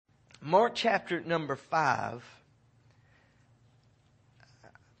Mark chapter number 5.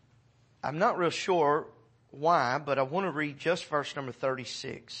 I'm not real sure why, but I want to read just verse number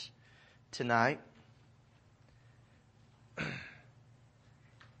 36 tonight. And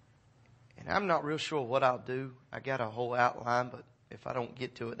I'm not real sure what I'll do. I got a whole outline, but if I don't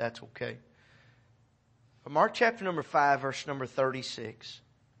get to it, that's okay. But Mark chapter number 5, verse number 36.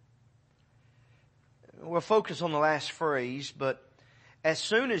 We'll focus on the last phrase, but as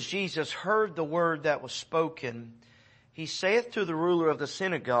soon as Jesus heard the word that was spoken, he saith to the ruler of the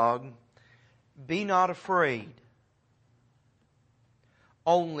synagogue, Be not afraid,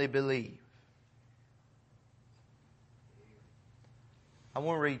 only believe. I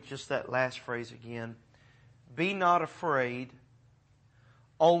want to read just that last phrase again. Be not afraid,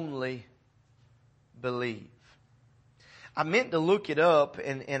 only believe. I meant to look it up,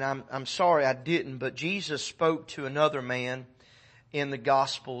 and I'm sorry I didn't, but Jesus spoke to another man in the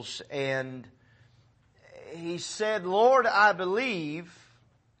Gospels, and he said, Lord, I believe,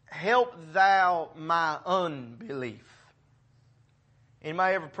 help thou my unbelief.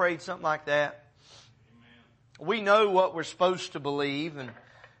 Anybody ever prayed something like that? Amen. We know what we're supposed to believe, and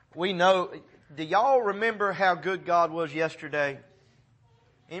we know. Do y'all remember how good God was yesterday?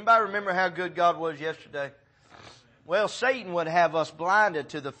 Anybody remember how good God was yesterday? Well, Satan would have us blinded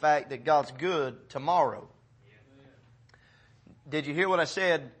to the fact that God's good tomorrow. Did you hear what I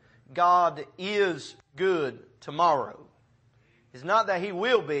said? God is good tomorrow. It's not that He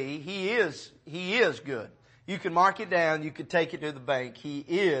will be. He is good. You can mark it down. You can take it to the bank. He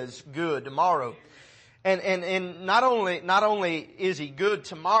is good tomorrow. And not only is He good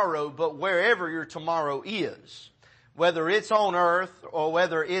tomorrow, but wherever your tomorrow is, whether it's on earth or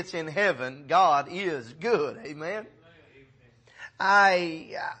whether it's in heaven, God is good. Amen.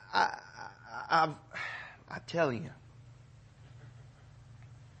 I tell you.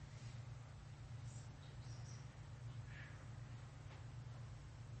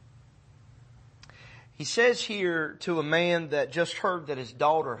 He says here to a man that just heard that his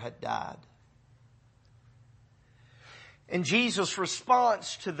daughter had died. And Jesus'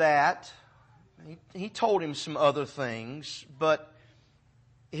 response to that, he told him some other things, but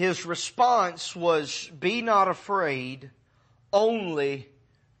his response was, be not afraid, only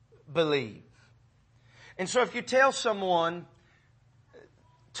believe. And so if you tell someone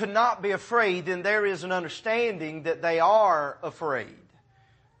to not be afraid, then there is an understanding that they are afraid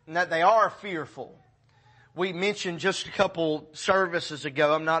and that they are fearful. We mentioned just a couple services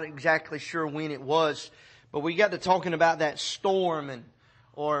ago, I'm not exactly sure when it was, but we got to talking about that storm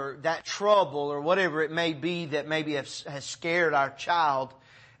or that trouble or whatever it may be that maybe has scared our child,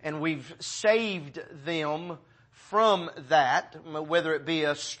 and we've saved them from that, whether it be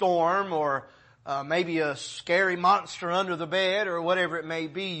a storm or maybe a scary monster under the bed or whatever it may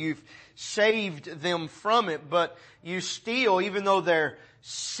be. You've saved them from it, but you still, even though they're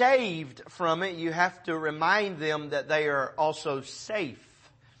saved from it, you have to remind them that they are also safe.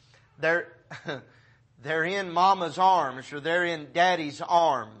 They're in mama's arms or they're in daddy's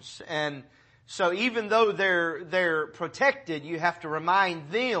arms. And so even though they're protected, you have to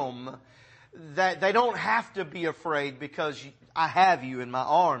remind them that they don't have to be afraid because I have you in my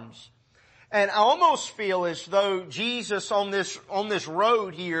arms. And I almost feel as though Jesus on this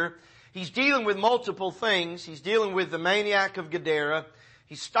road here, He's dealing with multiple things. He's dealing with the maniac of Gadara.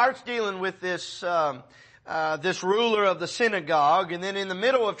 He starts dealing with this ruler of the synagogue, and then in the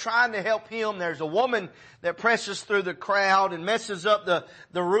middle of trying to help him, there's a woman that presses through the crowd and messes up the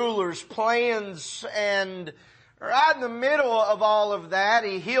ruler's plans. And right in the middle of all of that,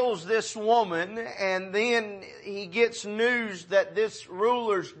 he heals this woman, and then he gets news that this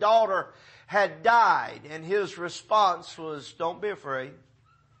ruler's daughter had died. And his response was, don't be afraid,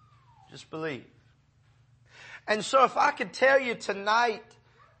 just believe. And so if I could tell you tonight,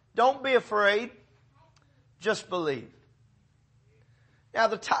 don't be afraid, just believe. Now,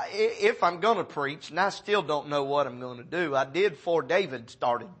 if I'm going to preach, and I still don't know what I'm going to do, I did before David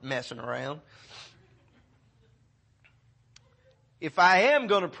started messing around. If I am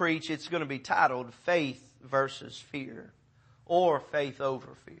going to preach, it's going to be titled Faith versus Fear, or Faith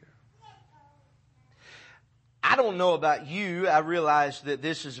over Fear. I don't know about you. I realize that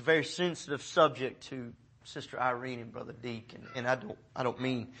this is a very sensitive subject to Sister Irene and Brother Deke, and I don't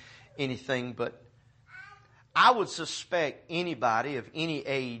mean anything, but I would suspect anybody of any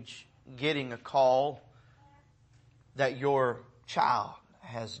age getting a call that your child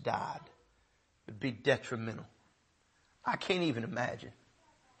has died would be detrimental. I can't even imagine.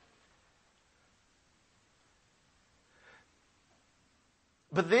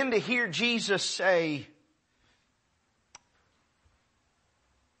 But then to hear Jesus say,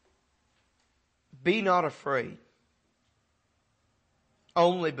 Be not afraid.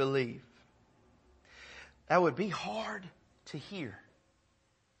 Only believe. That would be hard to hear.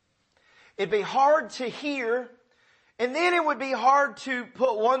 It'd be hard to hear, and then it would be hard to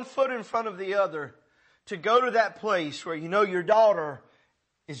put one foot in front of the other, to go to that place where you know your daughter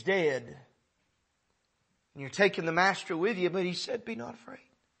is dead. And you're taking the Master with you, but He said, be not afraid.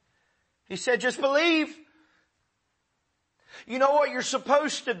 He said, just believe. You know what you're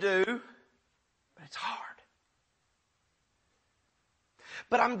supposed to do, but it's hard.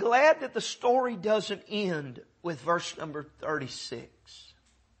 But I'm glad that the story doesn't end with verse number 36.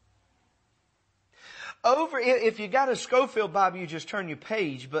 If you got a Schofield Bible, you just turn your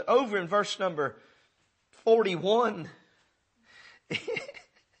page. But over in verse number 41,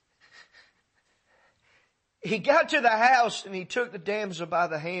 he got to the house and he took the damsel by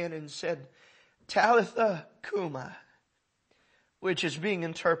the hand and said, Talitha Cumi, which is being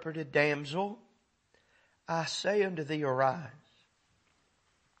interpreted, damsel, I say unto thee, arise.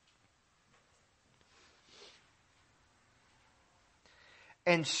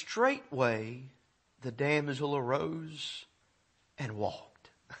 And straightway the damsel arose and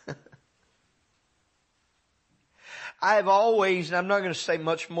walked. I have always, and I'm not going to say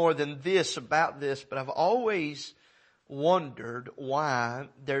much more than this about this, but I've always wondered why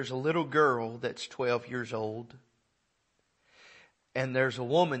there's a little girl that's 12 years old and there's a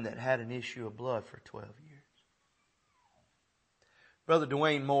woman that had an issue of blood for 12 years. Brother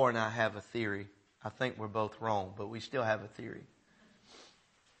Dwayne Moore and I have a theory. I think we're both wrong, but we still have a theory.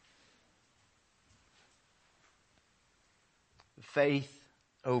 Faith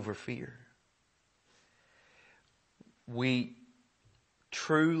over fear. We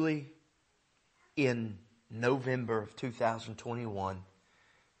truly, in November of 2021,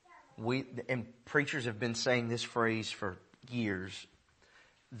 and preachers have been saying this phrase for years,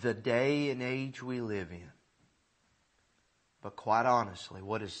 the day and age we live in. But quite honestly,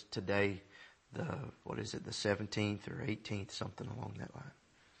 what is today, the 17th or 18th, something along that line.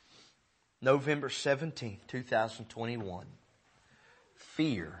 November 17th, 2021.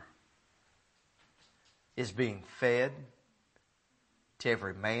 Fear is being fed to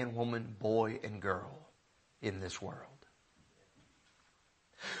every man, woman, boy, and girl in this world.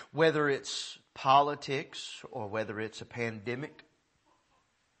 Whether it's politics or whether it's a pandemic,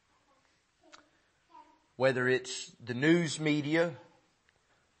 whether it's the news media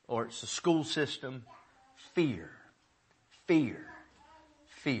or it's the school system, fear, fear,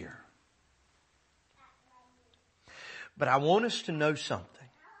 fear. But I want us to know something.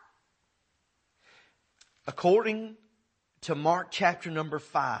 According to Mark chapter number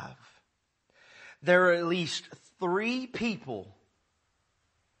 5, there are at least 3 people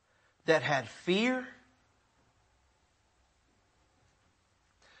that had fear,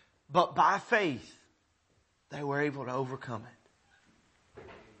 but by faith, they were able to overcome it.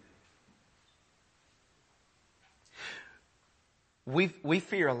 We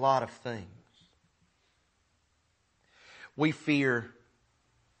fear a lot of things. We fear,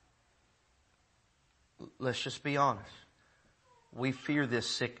 let's just be honest, we fear this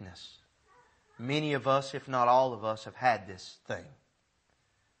sickness. Many of us, if not all of us, have had this thing.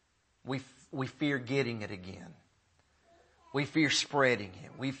 We fear getting it again. We fear spreading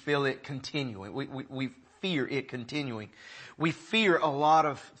it. We feel it continuing. We fear it continuing. We fear a lot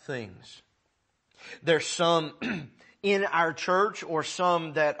of things. There's some in our church or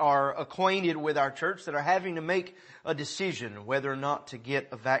some that are acquainted with our church that are having to make a decision whether or not to get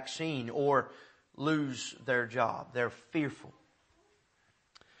a vaccine or lose their job. They're fearful.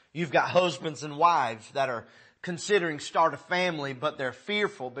 You've got husbands and wives that are considering start a family, but they're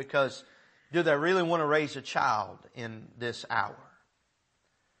fearful because do they really want to raise a child in this hour?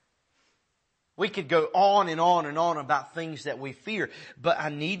 We could go on and on and on about things that we fear, but I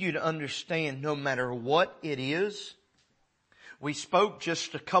need you to understand no matter what it is, we spoke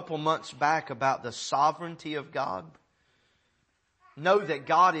just a couple months back about the sovereignty of God. Know that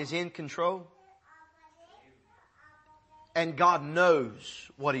God is in control. And God knows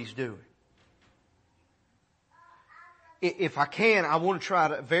what He's doing. If I can, I want to try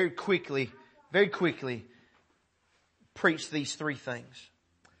to very quickly preach these 3 things.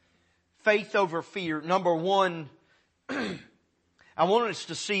 Faith over fear. Number 1, I want us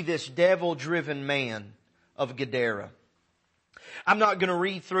to see this devil-driven man of Gadara. I'm not going to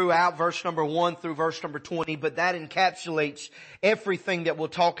read throughout verse number 1 through verse number 20, but that encapsulates everything that we'll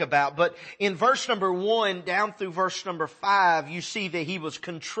talk about. But in verse number 1 down through verse number 5, you see that he was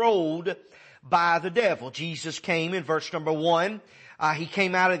controlled by the devil. Jesus came in verse number 1. He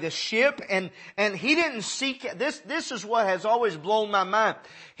came out of the ship and he didn't seek, this is what has always blown my mind.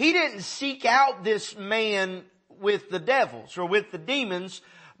 He didn't seek out this man with the devils or with the demons,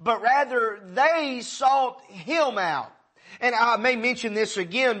 but rather they sought him out. And I may mention this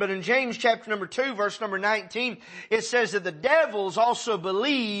again, but in James chapter number 2, verse number 19, it says that the devils also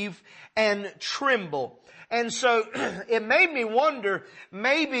believe and tremble. And so it made me wonder,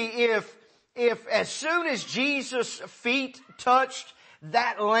 maybe if as soon as Jesus' feet touched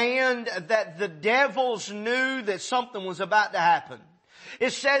that land, that the devils knew that something was about to happen.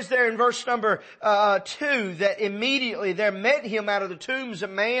 It says there in verse number 2 that immediately there met him out of the tombs a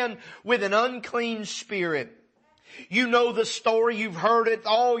man with an unclean spirit. You know the story. You've heard it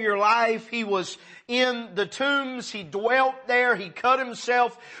all your life. He was in the tombs. He dwelt there. He cut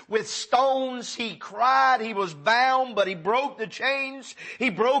himself with stones. He cried. He was bound, but he broke the chains. He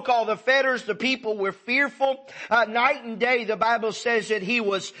broke all the fetters. The people were fearful. Night and day, the Bible says that he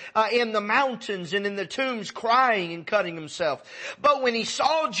was in the mountains and in the tombs crying and cutting himself. But when he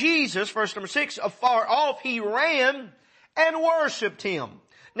saw Jesus, verse number 6, afar off, he ran and worshiped him.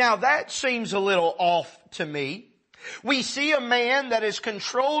 Now that seems a little off to me. We see a man that is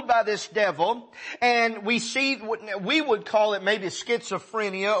controlled by this devil, and we see what we would call it maybe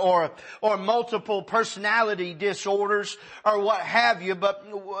schizophrenia or multiple personality disorders or what have you, but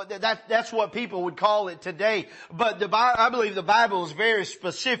that's what people would call it today. But I believe the Bible is very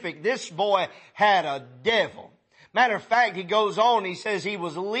specific. This boy had a devil. Matter of fact, he goes on, he says he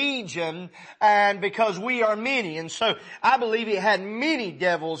was legion, and because we are many. And so I believe he had many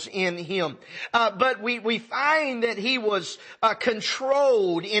devils in him. But we find that he was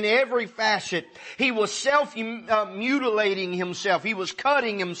controlled in every facet. He was self-mutilating himself. He was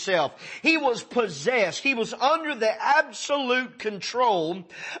cutting himself. He was possessed. He was under the absolute control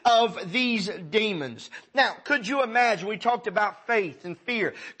of these demons. Now, could you imagine, we talked about faith and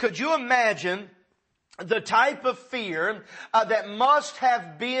fear. Could you imagine the type of fear that must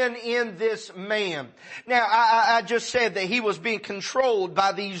have been in this man? Now, I just said that he was being controlled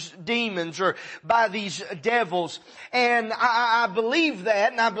by these demons or by these devils, and I believe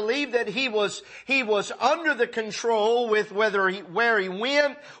that, and I believe that he was under the control with where he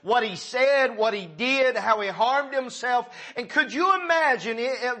went, what he said, what he did, how he harmed himself. And could you imagine,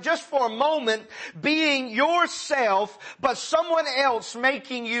 just for a moment, being yourself, but someone else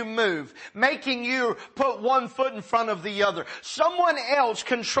making you move, making you put one foot in front of the other. Someone else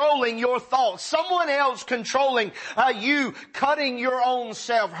controlling your thoughts. Someone else controlling you, cutting your own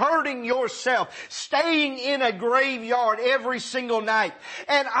self, hurting yourself, staying in a graveyard every single night.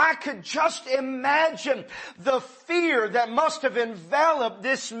 And I could just imagine the fear that must have enveloped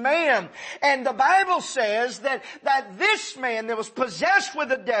this man. And the Bible says that this man that was possessed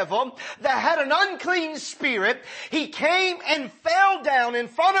with a devil, that had an unclean spirit, he came and fell down in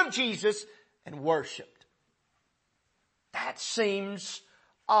front of Jesus and worshiped. That seems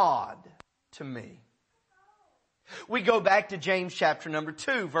odd to me. We go back to James chapter number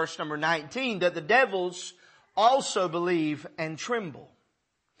 2, verse number 19, that the devils also believe and tremble.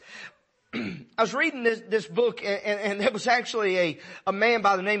 I was reading this book, and there was actually a man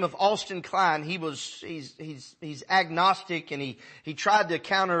by the name of Austin Klein. He's agnostic, and he tried to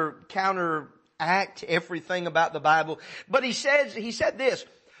counteract everything about the Bible. But he said this: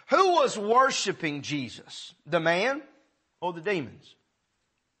 who was worshiping Jesus? The man or the demons?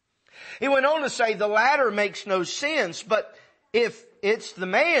 He went on to say the latter makes no sense, but if it's the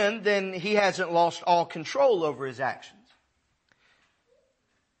man, then he hasn't lost all control over his actions.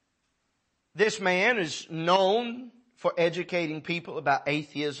 This man is known for educating people about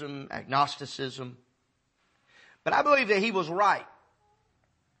atheism, agnosticism. But I believe that he was right.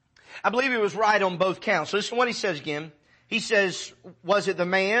 I believe he was right on both counts. Listen to what he says again. He says, was it the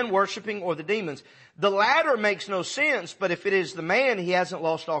man worshiping or the demons? The latter makes no sense, but if it is the man, he hasn't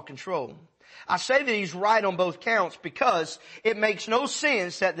lost all control. I say that he's right on both counts because it makes no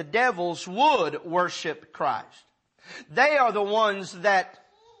sense that the devils would worship Christ. They are the ones that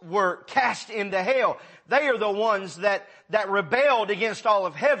were cast into hell. They are the ones that rebelled against all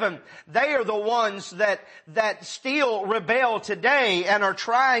of heaven. They are the ones that still rebel today and are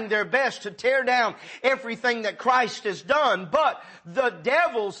trying their best to tear down everything that Christ has done. But the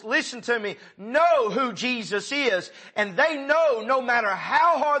devils, listen to me, know who Jesus is. And they know no matter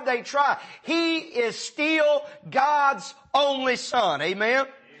how hard they try, He is still God's only Son. Amen?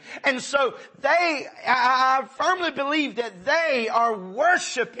 And so I firmly believe that they are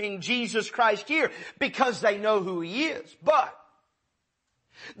worshiping Jesus Christ here because they know who He is. But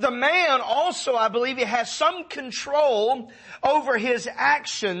The man also, I believe, he has some control over his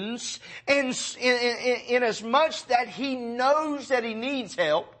actions in as much that he knows that he needs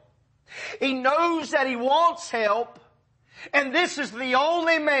help. He knows that he wants help. And this is the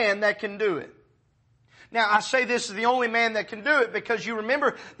only man that can do it. Now, I say this is the only man that can do it because you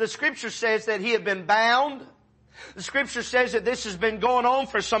remember the Scripture says that he had been bound. The Scripture says that this has been going on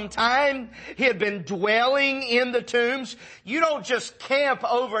for some time. He had been dwelling in the tombs. You don't just camp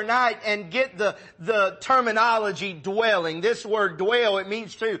overnight and get the terminology dwelling. This word dwell, it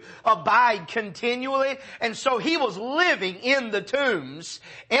means to abide continually. And so he was living in the tombs.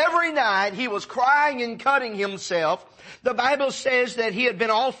 Every night he was crying and cutting himself. The Bible says that he had been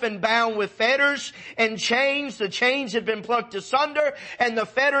often bound with fetters and chains. The chains had been plucked asunder and the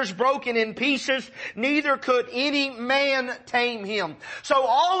fetters broken in pieces. Neither could any man tame him. So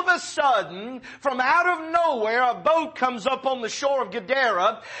all of a sudden, from out of nowhere, a boat comes up on the shore of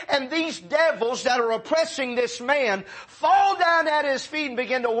Gadara, and these devils that are oppressing this man fall down at his feet and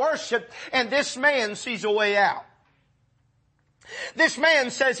begin to worship, and this man sees a way out. This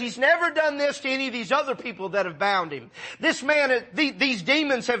man says he's never done this to any of these other people that have bound him. This man, these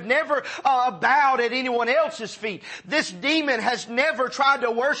demons have never bowed at anyone else's feet. This demon has never tried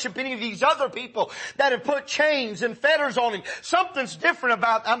to worship any of these other people that have put chains and fetters on him. Something's different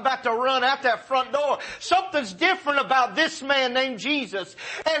about, I'm about to run out that front door. Something's different about this man named Jesus.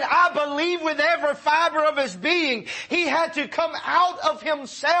 And I believe with every fiber of his being, he had to come out of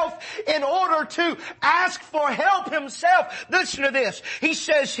himself in order to ask for help himself. Listen to this. He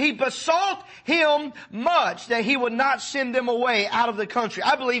says he besought him much that he would not send them away out of the country.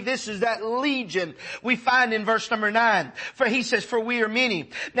 I believe this is that legion we find in verse number 9. For he says, for we are many.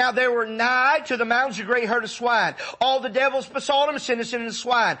 Now there were nigh to the mountains a great herd of swine. All the devils besought him, send us into the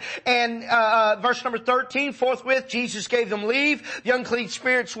swine. And verse number 13, forthwith Jesus gave them leave. The unclean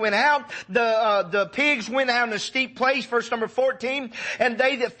spirits went out. The pigs went out in a steep place. Verse number 14. And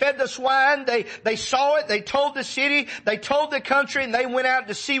they that fed the swine, they saw it. They told the city. They told the country, and they went out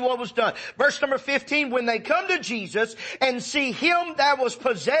to see what was done. Verse number 15, when they come to Jesus and see him that was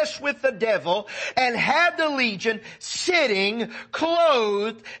possessed with the devil and had the legion sitting,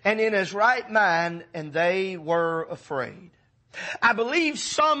 clothed, and in his right mind, and they were afraid. I believe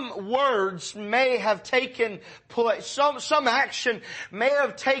some words may have taken place, some action may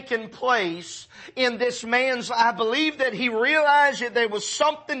have taken place in this man's, I believe that he realized that there was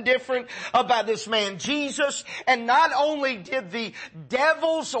something different about this man Jesus, and not only did the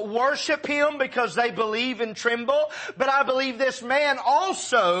devils worship him because they believe and tremble, but I believe this man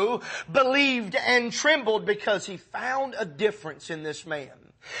also believed and trembled because he found a difference in this man.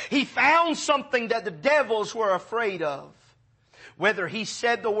 He found something that the devils were afraid of. Whether he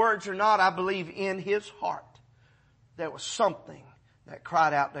said the words or not, I believe in his heart there was something that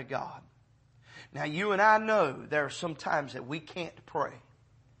cried out to God. Now you and I know there are some times that we can't pray.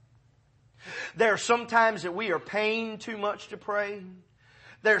 There are some times that we are paying too much to pray.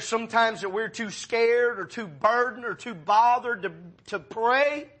 There are some times that we're too scared or too burdened or too bothered to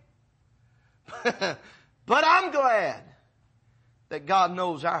pray. But I'm glad that God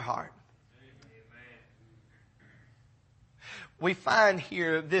knows our heart. We find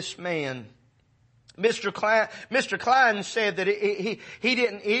here this man, Mr. Klein said that he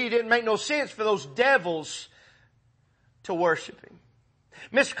didn't make no sense for those devils to worship him.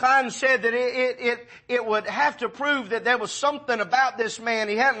 Mr. Klein said that it would have to prove that there was something about this man.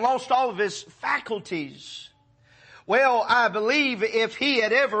 He hadn't lost all of his faculties. Well, I believe if he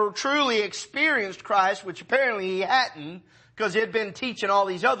had ever truly experienced Christ, which apparently he hadn't, because he had been teaching all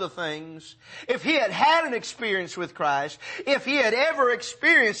these other things. If he had had an experience with Christ, if he had ever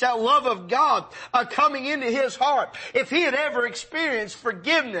experienced that love of God coming into his heart, if he had ever experienced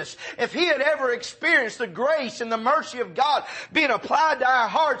forgiveness, if he had ever experienced the grace and the mercy of God being applied to our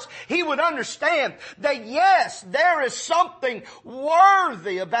hearts, he would understand that yes, there is something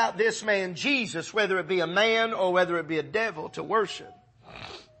worthy about this man Jesus, whether it be a man or whether it be a devil to worship.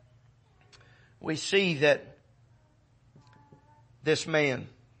 We see that this man,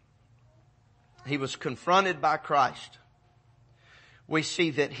 he was confronted by Christ. We see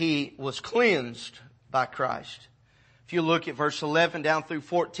that he was cleansed by Christ. If you look at verse 11 down through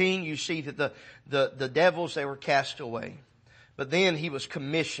 14, you see that the devils, they were cast away. But then he was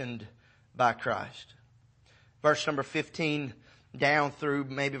commissioned by Christ. Verse number 15 down through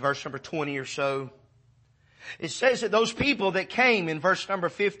maybe verse number 20 or so. It says that those people that came in verse number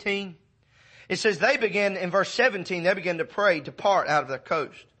 15, it says they began, in verse 17, they began to pray, depart out of their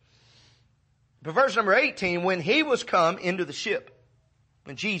coast. But verse number 18, when he was come into the ship,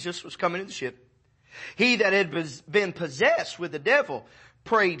 when Jesus was coming into the ship, he that had been possessed with the devil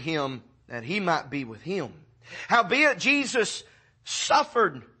prayed him that he might be with him. Howbeit Jesus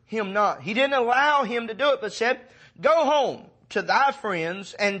suffered him not. He didn't allow him to do it, but said, Go home to thy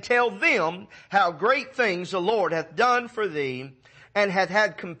friends and tell them how great things the Lord hath done for thee, and hath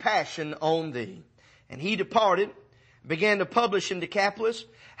had compassion on thee. And he departed, began to publish in Decapolis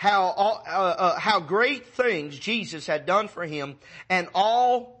how great things Jesus had done for him, and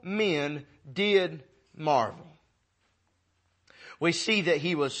all men did marvel. We see that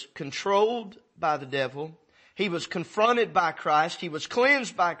he was controlled by the devil. He was confronted by Christ. He was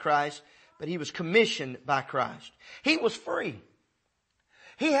cleansed by Christ, but he was commissioned by Christ. He was free.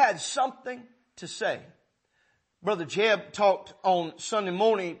 He had something to say. Brother Jeb talked on Sunday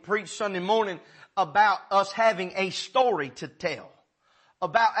morning, preached Sunday morning about us having a story to tell.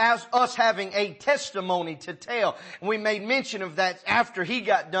 About us having a testimony to tell. And we made mention of that after he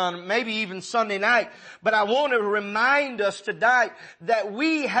got done, maybe even Sunday night. But I want to remind us tonight that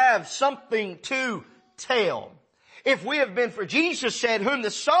we have something to tell. If we have been for Jesus said, whom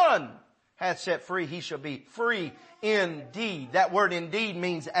the Son hath set free, he shall be free indeed. That word indeed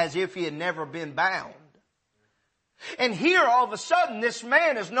means as if he had never been bound. And here all of a sudden this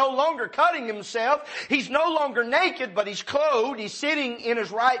man is no longer cutting himself. He's no longer naked, but he's clothed. He's sitting in his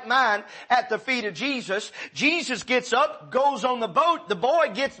right mind at the feet of Jesus. Jesus gets up, goes on the boat. The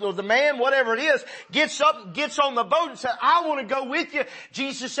boy gets, or the man, whatever it is, gets up, gets on the boat and said, I want to go with you.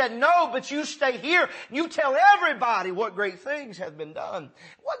 Jesus said, no, but you stay here. You tell everybody what great things have been done.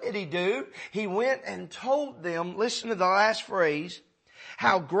 What did he do? He went and told them, listen to the last phrase,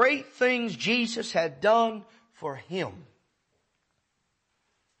 how great things Jesus had done for him.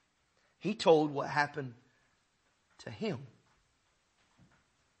 He told what happened to him.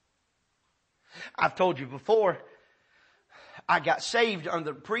 I've told you before, I got saved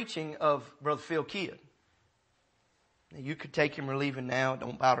under the preaching of Brother Phil Kidd. Now, you could take him or leave him now.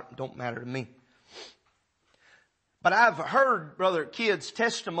 Don't matter to me. But I've heard Brother Kidd's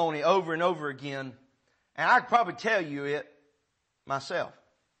testimony over and over again, and I could probably tell you it myself.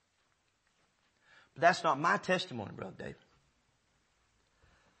 But that's not my testimony, Brother David.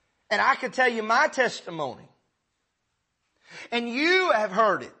 And I can tell you my testimony. And you have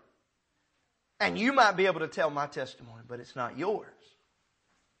heard it. And you might be able to tell my testimony, but it's not yours.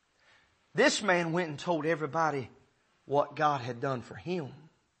 This man went and told everybody what God had done for him.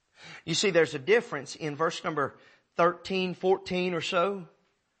 You see, there's a difference in verse number 13, 14 or so.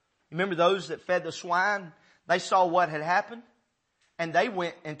 Remember those that fed the swine? They saw what had happened, and they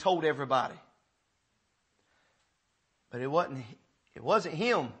went and told everybody. But it wasn't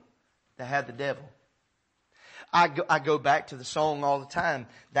him that had the devil. I go back to the song all the time,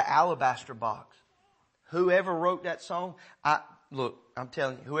 the alabaster box. Whoever wrote that song, I'm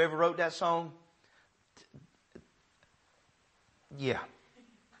telling you, whoever wrote that song, yeah.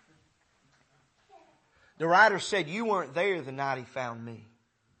 The writer said, you weren't there the night he found me.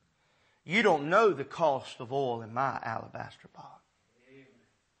 You don't know the cost of oil in my alabaster box.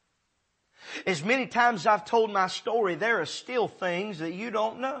 As many times as I've told my story, there are still things that you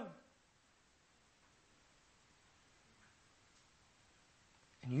don't know.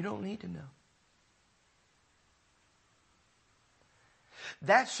 And you don't need to know.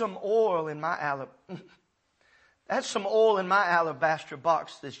 That's some oil in my alabaster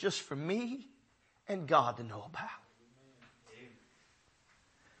box that's just for me and God to know about.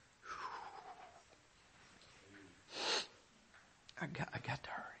 I got to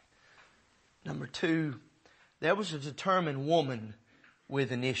hurry. Number 2, there was a determined woman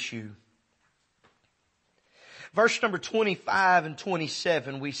with an issue. Verse number 25 and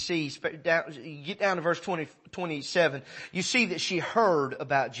 27, we see, you get down to verse 27, you see that she heard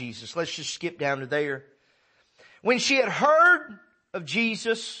about Jesus. Let's just skip down to there. When she had heard of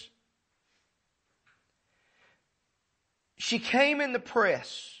Jesus, she came in the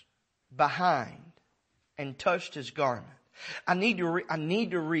press behind and touched his garment. I need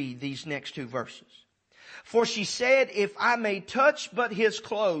to read these next 2 verses. For she said, if I may touch but his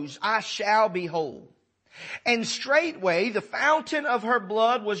clothes, I shall be whole. And straightway the fountain of her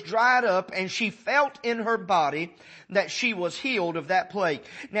blood was dried up, and she felt in her body that she was healed of that plague.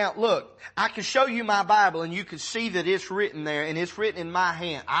 Now look, I can show you my Bible and you can see that it's written there, and it's written in my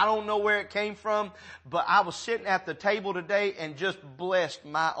hand. I don't know where it came from, but I was sitting at the table today and just blessed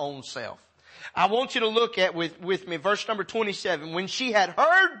my own self. I want you to look at with me verse number 27. When she had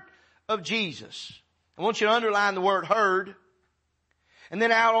heard of Jesus, I want you to underline the word heard. And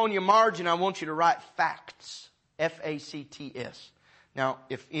then out on your margin, I want you to write facts. F-A-C-T-S. Now,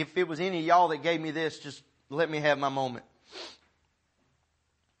 if it was any of y'all that gave me this, just let me have my moment.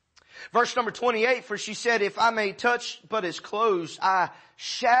 Verse number 28, for she said, if I may touch but his clothes, I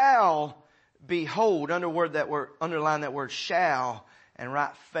shall be whole. Underline that word shall and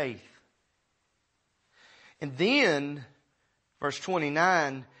write faith. And then, verse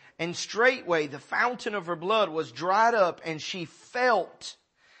 29, and straightway the fountain of her blood was dried up, and she felt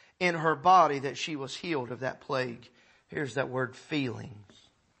in her body that she was healed of that plague. Here's that word feelings.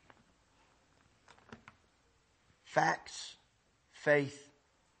 Facts, faith,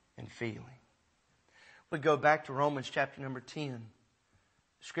 and feeling. We go back to Romans chapter number 10.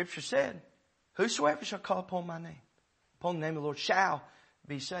 The scripture said, whosoever shall call upon my name, upon the name of the Lord, shall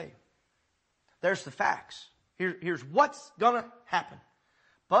be saved. There's the facts. Here's what's going to happen.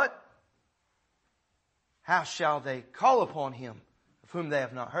 But how shall they call upon him of whom they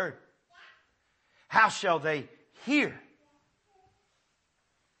have not heard? How shall they hear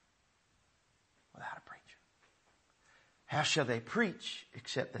without a preacher? How shall they preach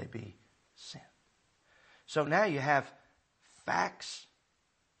except they be sent? So now you have facts.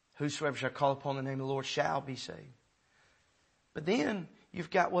 Whosoever shall call upon the name of the Lord shall be saved. But then you've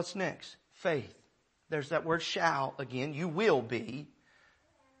got what's next? Faith. There's that word shall again. You will be.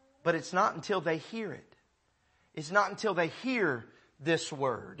 But it's not until they hear it. It's not until they hear this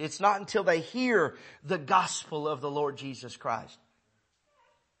word. It's not until they hear the gospel of the Lord Jesus Christ.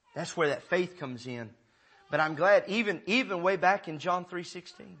 That's where that faith comes in. But I'm glad even way back in John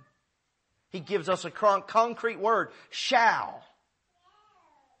 3:16, He gives us a concrete word, shall.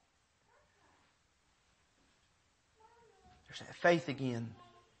 There's that faith again.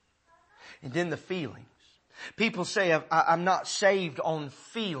 And then the feelings. People say, I'm not saved on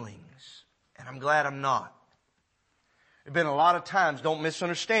feelings. And I'm glad I'm not. There have been a lot of times, don't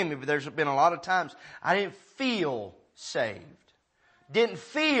misunderstand me, but there's been a lot of times I didn't feel saved. Didn't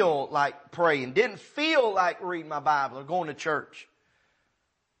feel like praying. Didn't feel like reading my Bible or going to church.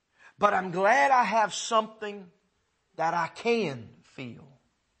 But I'm glad I have something that I can feel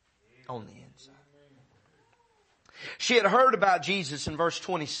on the inside. She had heard about Jesus in verse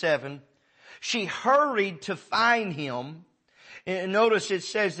 27. She hurried to find him. And notice it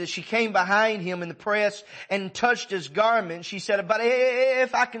says that she came behind him in the press and touched his garment. She said, but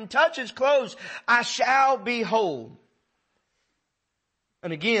if I can touch his clothes, I shall be whole.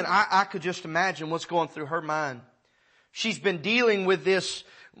 And again, I could just imagine what's going through her mind. She's been dealing with this,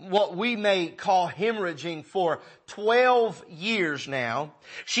 what we may call hemorrhaging, for 12 years now.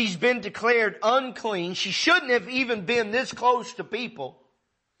 She's been declared unclean. She shouldn't have even been this close to people.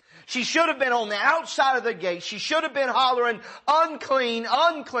 She should have been on the outside of the gate. She should have been hollering, unclean,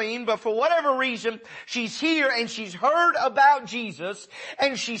 unclean. But for whatever reason, she's here and she's heard about Jesus.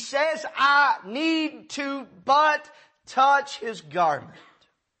 And she says, I need to but touch his garment.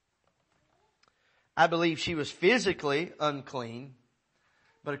 I believe she was physically unclean.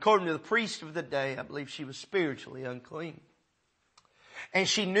 But according to the priest of the day, I believe she was spiritually unclean. And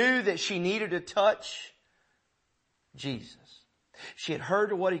she knew that she needed to touch Jesus. She had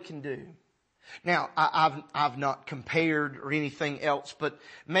heard of what he can do. Now, I've not compared or anything else, but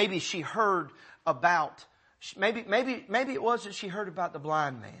maybe she heard about, maybe it was that she heard about the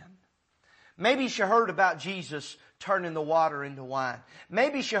blind man. Maybe she heard about Jesus turning the water into wine.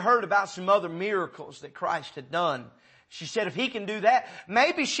 Maybe she heard about some other miracles that Christ had done. She said, if he can do that,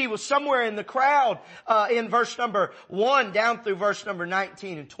 maybe she was somewhere in the crowd, in verse number 1 down through verse number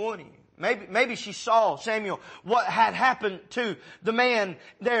 19 and 20. Maybe she saw, Samuel, what had happened to the man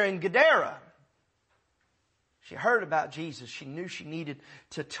there in Gadara. She heard about Jesus. She knew she needed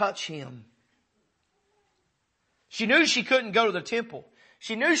to touch him. She knew she couldn't go to the temple.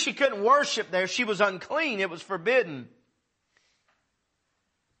 She knew she couldn't worship there. She was unclean. It was forbidden.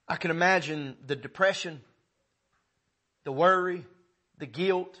 I can imagine the depression, the worry, the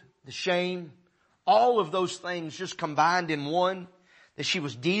guilt, the shame, all of those things just combined in one that she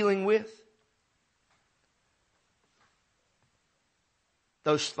was dealing with.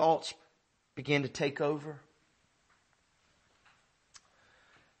 Those thoughts began to take over.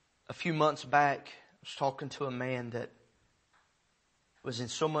 A few months back, I was talking to a man that was in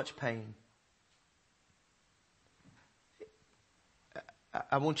so much pain.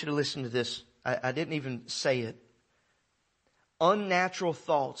 I want you to listen to this. I didn't even say it. Unnatural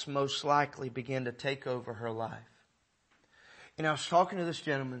thoughts most likely began to take over her life. And I was talking to this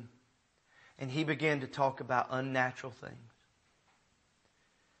gentleman, and he began to talk about unnatural things.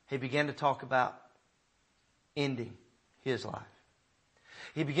 He began to talk about ending his life.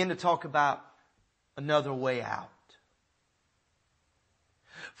 He began to talk about another way out.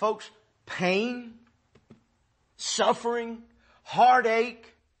 Folks, pain, suffering,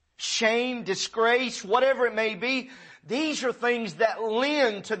 heartache, shame, disgrace, whatever it may be. These are things that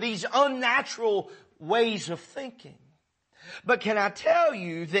lend to these unnatural ways of thinking. But can I tell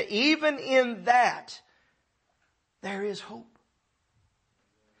you that even in that, there is hope.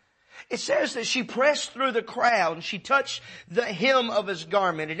 It says that she pressed through the crowd and she touched the hem of his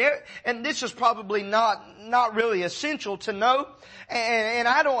garment. And this is probably not really essential to know. And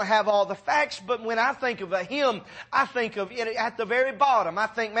I don't have all the facts, but when I think of a hem, I think of it at the very bottom. I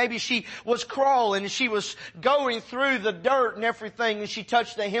think maybe she was crawling and she was going through the dirt and everything and she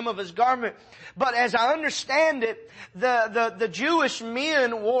touched the hem of his garment. But as I understand it, the Jewish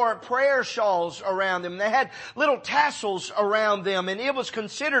men wore prayer shawls around them. They had little tassels around them, and it was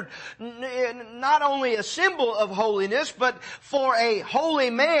considered not only a symbol of holiness, but for a holy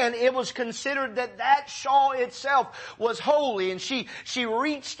man, it was considered that shawl itself was holy. And she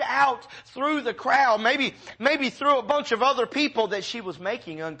reached out through the crowd, maybe through a bunch of other people that she was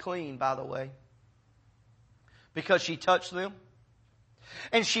making unclean, by the way, because she touched them.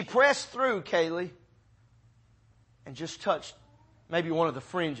 And she pressed through, Kaylee, and just touched maybe one of the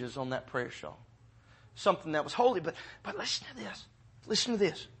fringes on that prayer shawl. Something that was holy. But listen to this. Listen to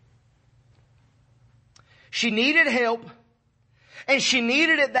this. She needed help, and she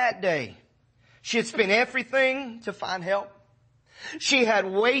needed it that day. She had spent everything to find help. She had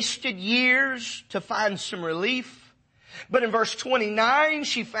wasted years to find some relief. But in verse 29,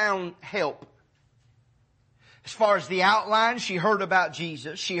 she found help. As far as the outline, she heard about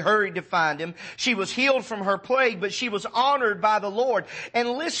Jesus. She hurried to find Him. She was healed from her plague, but she was honored by the Lord. And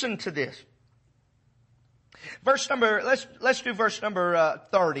listen to this. Let's do verse number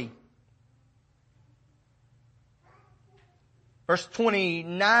 30. Verse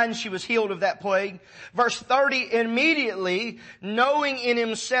 29, she was healed of that plague. Verse 30, immediately, knowing in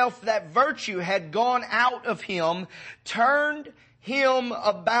himself that virtue had gone out of him, turned him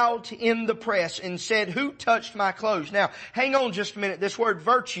about in the press and said, "Who touched my clothes?" Now, hang on just a minute. This word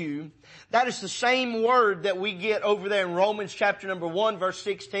virtue, that is the same word that we get over there in Romans chapter number 1, verse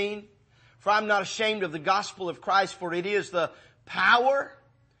 16. "For I'm not ashamed of the gospel of Christ, for it is the power,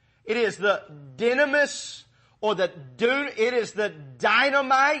 it is the dynamis, it is the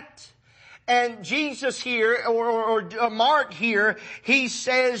dynamite." And Jesus here, or Mark here, he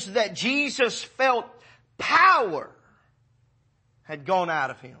says that Jesus felt power had gone out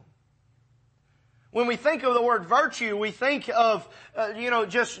of him. When we think of the word virtue, we think of,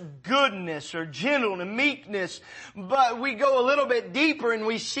 just goodness or gentleness, meekness. But we go a little bit deeper and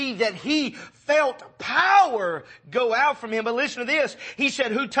we see that he felt power go out from him. But listen to this. He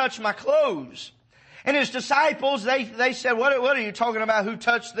said, "Who touched my clothes?" And his disciples, they said, what are you talking about? Who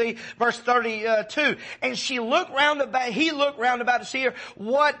touched thee? Verse 32. And he looked round about to see her,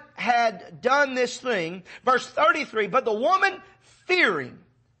 what had done this thing. Verse 33. But the woman fearing.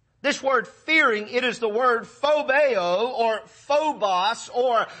 This word fearing, it is the word phobeo or phobos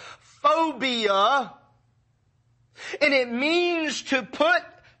or phobia. And it means to put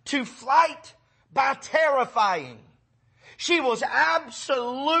to flight by terrifying. She was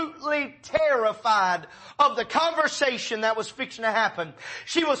absolutely terrified of the conversation that was fixing to happen.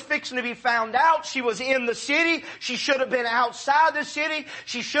 She was fixing to be found out. She was in the city. She should have been outside the city.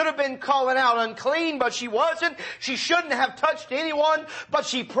 She should have been calling out unclean, but she wasn't. She shouldn't have touched anyone, but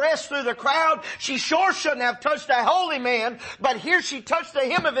she pressed through the crowd. She sure shouldn't have touched a holy man, but here she touched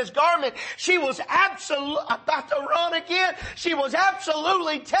the hem of his garment. She was about to run again. She was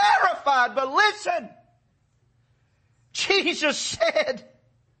absolutely terrified. But listen. Jesus said,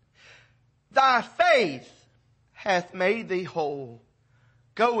 "Thy faith hath made thee whole.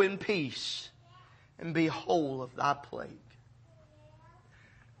 Go in peace and be whole of thy plague."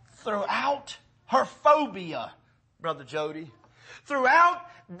 Throughout her phobia, Brother Jody, throughout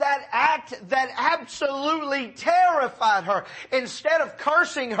that act that absolutely terrified her, instead of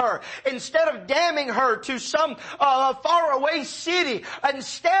cursing her, instead of damning her to some faraway city,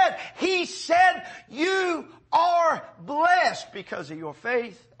 instead he said, "You are blessed because of your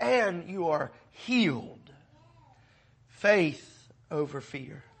faith, and you are healed." Faith over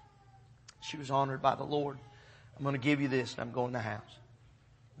fear. She was honored by the Lord. I'm going to give you this, and I'm going to the house.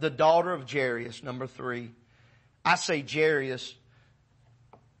 The daughter of Jairus, number 3. I say Jairus.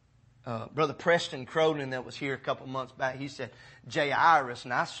 Brother Preston Cronin that was here a couple months back, he said Jairus,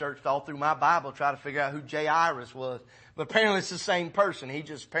 and I searched all through my Bible trying to figure out who Jairus was. But apparently it's the same person. He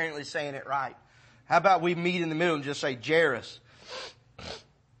just apparently saying it right. How about we meet in the middle and just say Jairus?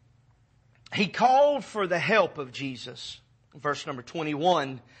 He called for the help of Jesus. Verse number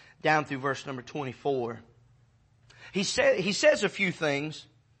 21 down through verse number 24. He says a few things.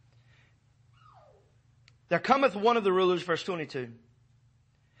 "There cometh one of the rulers," verse 22.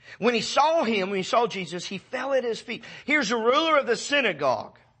 When he saw Jesus, he fell at his feet. Here's a ruler of the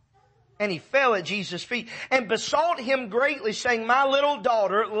synagogue. And he fell at Jesus' feet and besought him greatly, saying, My little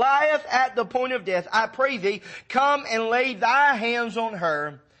daughter lieth at the point of death. I pray thee, come and lay thy hands on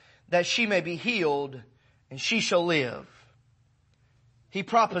her, that she may be healed, and she shall live. He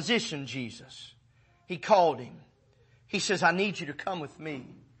propositioned Jesus. He called him. He says, I need you to come with me.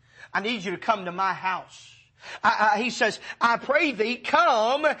 I need you to come to my house. He says, I pray thee,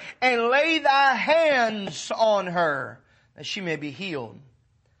 come and lay thy hands on her, that she may be healed.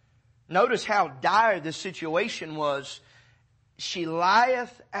 Notice how dire this situation was. She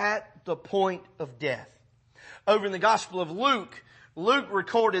lieth at the point of death. Over in the Gospel of Luke, Luke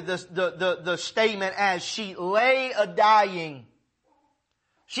recorded the statement as she lay a-dying.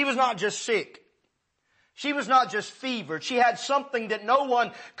 She was not just sick. She was not just fevered. She had something that no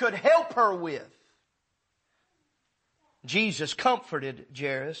one could help her with. Jesus comforted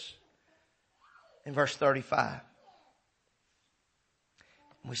Jairus in verse 35.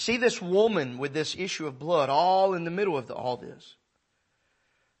 We see this woman with this issue of blood all in the middle of all this.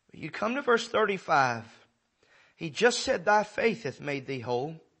 You come to verse 35. He just said, thy faith hath made thee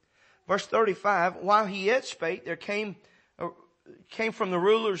whole. Verse 35, while he yet spake, there came from the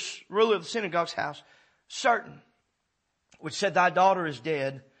ruler of the synagogue's house, certain, which said, thy daughter is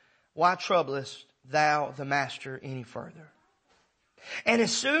dead. Why troublest thou the master any further? And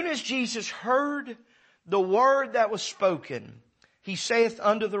as soon as Jesus heard the word that was spoken, he saith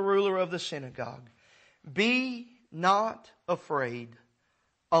unto the ruler of the synagogue, be not afraid,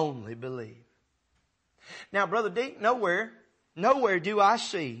 only believe. Now, Brother D, nowhere do I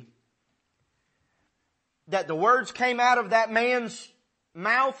see that the words came out of that man's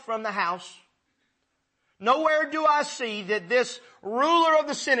mouth from the house. Nowhere do I see that this ruler of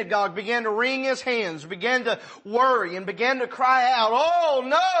the synagogue began to wring his hands, began to worry, and began to cry out, oh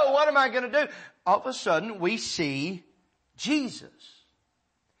no, what am I going to do? All of a sudden, we see Jesus.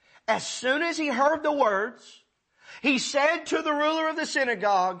 As soon as he heard the words, he said to the ruler of the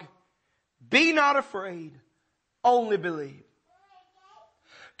synagogue, be not afraid, only believe.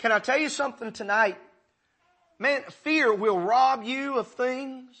 Can I tell you something tonight? Man, fear will rob you of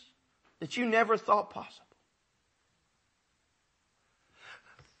things that you never thought possible.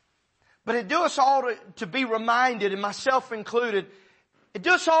 But it do us all to be reminded, and myself included, it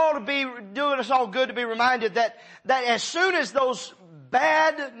does us all good to be reminded that as soon as those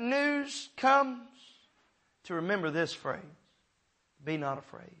bad news comes, to remember this phrase, be not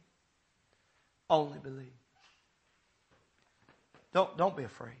afraid, only believe. Don't be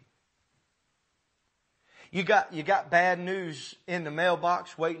afraid. You got bad news in the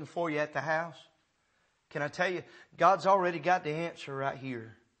mailbox waiting for you at the house. Can I tell you, God's already got the answer right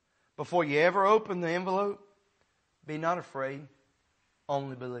here. Before you ever open the envelope, be not afraid,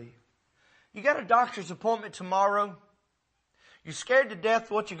 only believe. You got a doctor's appointment tomorrow. You're scared to death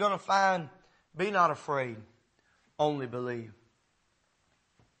what you're going to find. Be not afraid, only believe.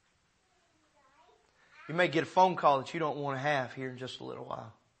 You may get a phone call that you don't want to have here in just a little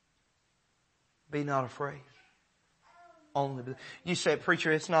while. Be not afraid, only believe. You say,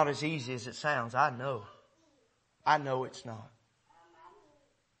 preacher, it's not as easy as it sounds. I know it's not.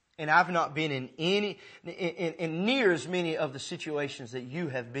 And I've not been in near as many of the situations that you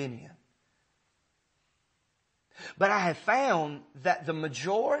have been in. But I have found that the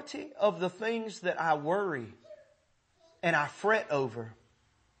majority of the things that I worry and I fret over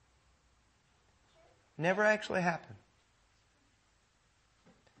never actually happen.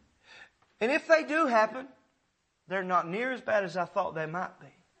 And if they do happen, they're not near as bad as I thought they might be.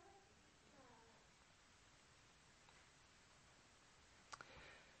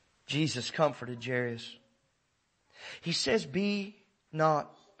 Jesus comforted Jairus. He says, be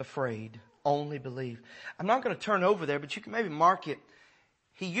not afraid, only believe. I'm not going to turn over there, but you can maybe mark it.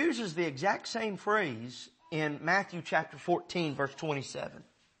 He uses the exact same phrase in Matthew chapter 14, verse 27.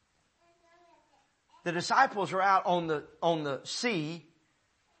 The disciples are out on the sea,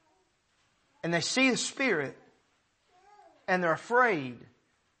 and they see the Spirit, and they're afraid.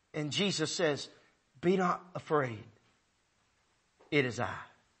 And Jesus says, be not afraid. It is I.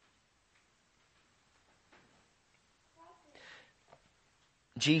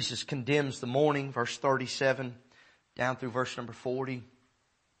 Jesus condemns the morning, verse 37, down through verse number 40.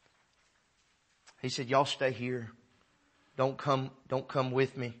 He said, y'all stay here. Don't come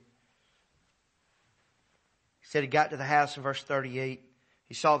with me. He said he got to the house in verse 38.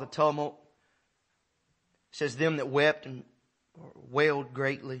 He saw the tumult. It says, them that wept and wailed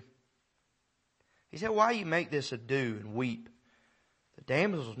greatly. He said, why you make this ado and weep? The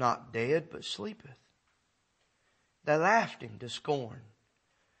damsel is not dead, but sleepeth. They laughed him to scorn.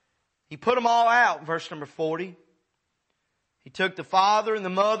 He put them all out, verse number 40. He took the father and the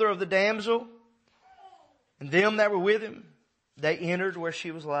mother of the damsel and them that were with him. They entered where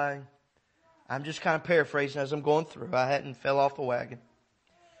she was lying. I'm just kind of paraphrasing as I'm going through. I hadn't fell off the wagon.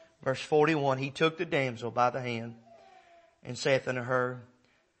 Verse 41, he took the damsel by the hand and saith unto her,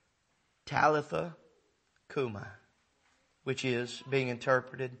 Talitha cumi, which is, being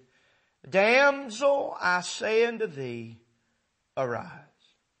interpreted, Damsel, I say unto thee, arise.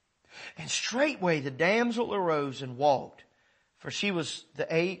 And straightway the damsel arose and walked, for she was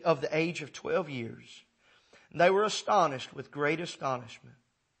of the age of 12 years. And they were astonished with great astonishment.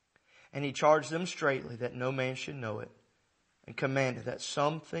 And he charged them straitly that no man should know it, and commanded that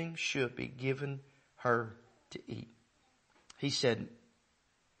something should be given her to eat. He said,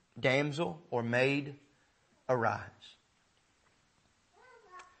 Damsel or maid, arise.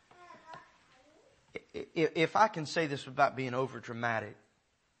 If I can say this without being over dramatic,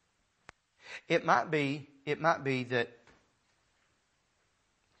 it might be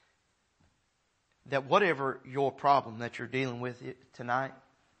that whatever your problem that you're dealing with tonight,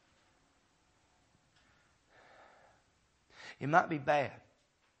 it might be bad. It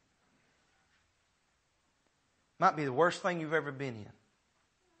might be the worst thing you've ever been in.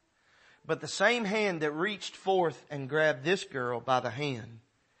 But the same hand that reached forth and grabbed this girl by the hand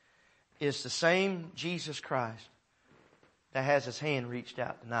is the same Jesus Christ that has his hand reached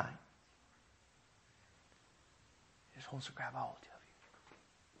out tonight. He just wants to grab all of you.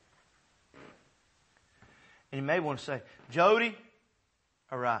 And you may want to say, Jody,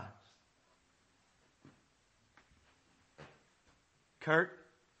 arise. Kurt,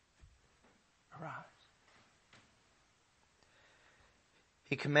 arise.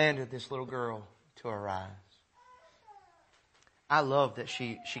 He commanded this little girl to arise. I love that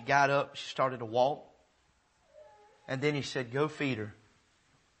she got up, she started to walk, and then he said, go feed her.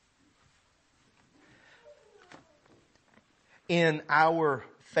 In our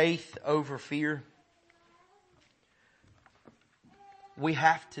faith over fear, we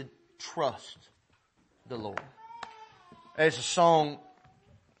have to trust the Lord. There's a song,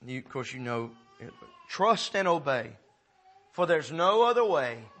 of course you know, trust and obey. For there's no other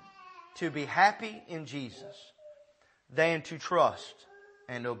way to be happy in Jesus than to trust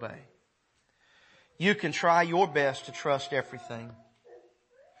and obey. You can try your best to trust everything.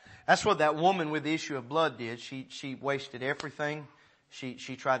 That's what that woman with the issue of blood did. She wasted everything.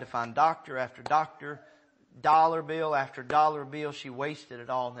 She tried to find doctor after doctor, dollar bill after dollar bill. She wasted it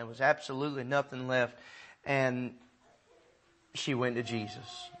all, and there was absolutely nothing left. And she went to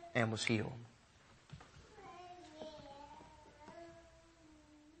Jesus and was healed.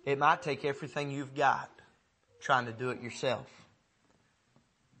 It might take everything you've got trying to do it yourself.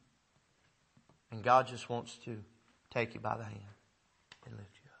 And God just wants to take you by the hand and lift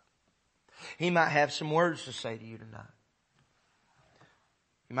you up. He might have some words to say to you tonight.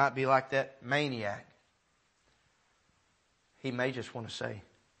 You might be like that maniac. He may just want to say,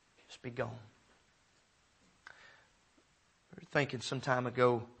 just be gone. We were thinking some time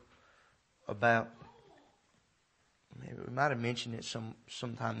ago about, maybe we might have mentioned it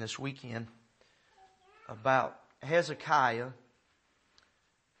sometime this weekend, about Hezekiah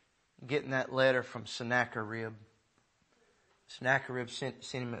getting that letter from Sennacherib. Sennacherib sent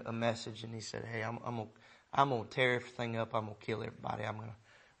him a message, and he said, hey, I'm going to tear everything up. I'm going to kill everybody. I'm going to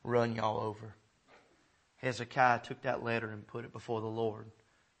run y'all over. Hezekiah took that letter and put it before the Lord,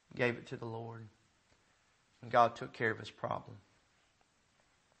 gave it to the Lord, and God took care of his problem.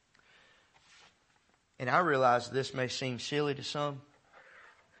 And I realize this may seem silly to some,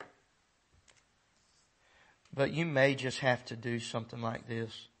 but you may just have to do something like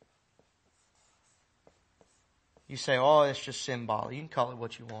this. You say, oh, it's just symbolic. You can call it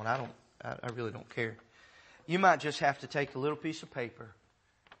what you want. I really don't care. You might just have to take a little piece of paper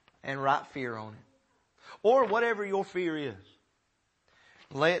and write fear on it. Or whatever your fear is.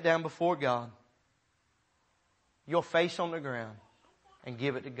 Lay it down before God. Your face on the ground. And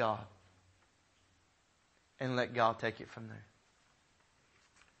give it to God. And let God take it from there.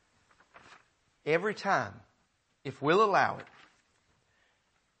 Every time, if we'll allow it,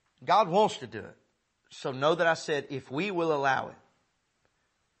 God wants to do it. So know that I said, if we will allow it,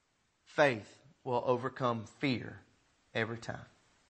 faith will overcome fear every time.